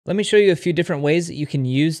Let me show you a few different ways that you can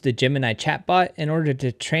use the Gemini chatbot in order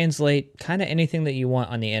to translate kind of anything that you want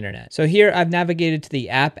on the internet. So here I've navigated to the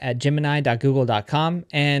app at gemini.google.com,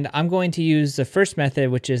 and I'm going to use the first method,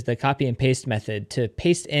 which is the copy and paste method, to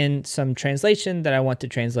paste in some translation that I want to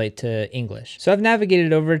translate to English. So I've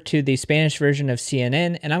navigated over to the Spanish version of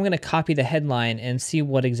CNN, and I'm going to copy the headline and see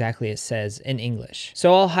what exactly it says in English.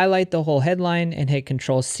 So I'll highlight the whole headline and hit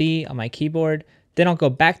Control C on my keyboard. Then I'll go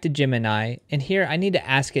back to Gemini, and here I need to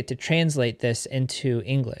ask it to translate this into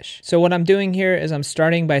English. So what I'm doing here is I'm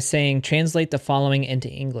starting by saying translate the following into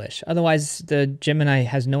English. Otherwise, the Gemini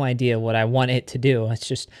has no idea what I want it to do. It's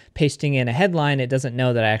just pasting in a headline. It doesn't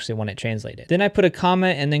know that I actually want it translated. Then I put a comma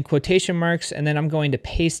and then quotation marks, and then I'm going to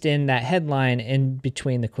paste in that headline in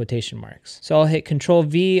between the quotation marks. So I'll hit Control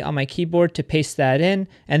V on my keyboard to paste that in,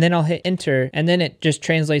 and then I'll hit Enter, and then it just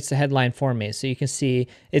translates the headline for me. So you can see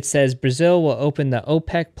it says Brazil will open the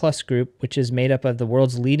OPEC Plus group, which is made up of the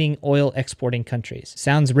world's leading oil exporting countries.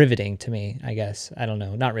 Sounds riveting to me, I guess. I don't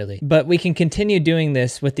know, not really. But we can continue doing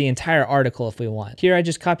this with the entire article if we want. Here I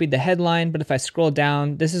just copied the headline, but if I scroll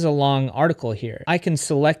down, this is a long article here. I can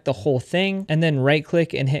select the whole thing and then right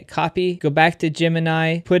click and hit copy, go back to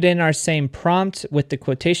Gemini, put in our same prompt with the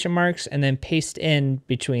quotation marks, and then paste in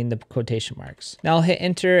between the quotation marks. Now I'll hit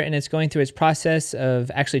enter, and it's going through its process of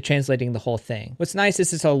actually translating the whole thing. What's nice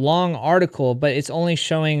is it's a long article, but it's only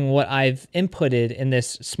showing what I've inputted in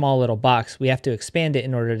this small little box. We have to expand it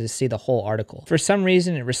in order to see the whole article. For some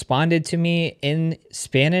reason, it responded to me in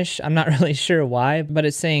Spanish. I'm not really sure why, but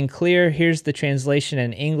it's saying clear, here's the translation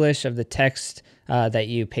in English of the text that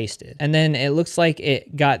you pasted. And then it looks like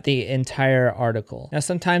it got the entire article. Now,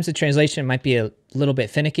 sometimes the translation might be a little bit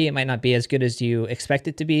finicky. It might not be as good as you expect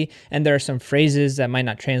it to be. And there are some phrases that might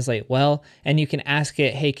not translate well. And you can ask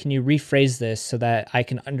it, hey, can you rephrase this so that I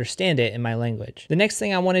can understand it in my language? The next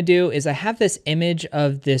thing I want to do is I have this image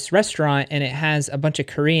of this restaurant and it has a bunch of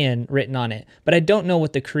Korean written on it, but I don't know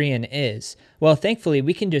what the Korean is. Well, thankfully,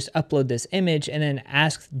 we can just upload this image and then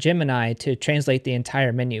ask Gemini to translate the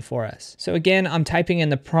entire menu for us. So again, I'm typing in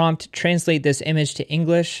the prompt, translate this image to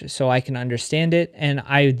English so I can understand it. And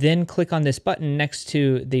I then click on this button next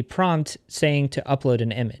to the prompt saying to upload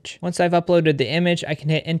an image. Once I've uploaded the image, I can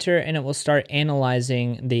hit enter and it will start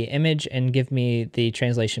analyzing the image and give me the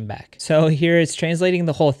translation back. So here it's translating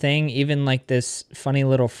the whole thing, even like this funny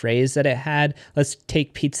little phrase that it had. Let's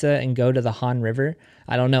take pizza and go to the Han River.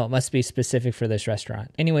 I don't know, it must be specific for this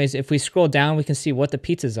restaurant. Anyways, if we scroll down, we can see what the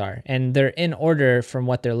pizzas are, and they're in order from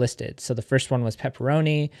what they're listed. So the first one was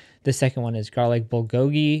pepperoni, the second one is garlic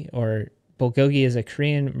bulgogi, or bulgogi is a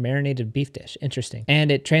Korean marinated beef dish. Interesting.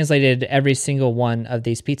 And it translated every single one of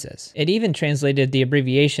these pizzas. It even translated the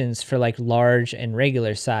abbreviations for like large and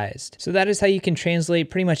regular sized. So that is how you can translate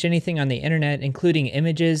pretty much anything on the internet, including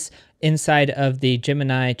images, inside of the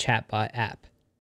Gemini chatbot app.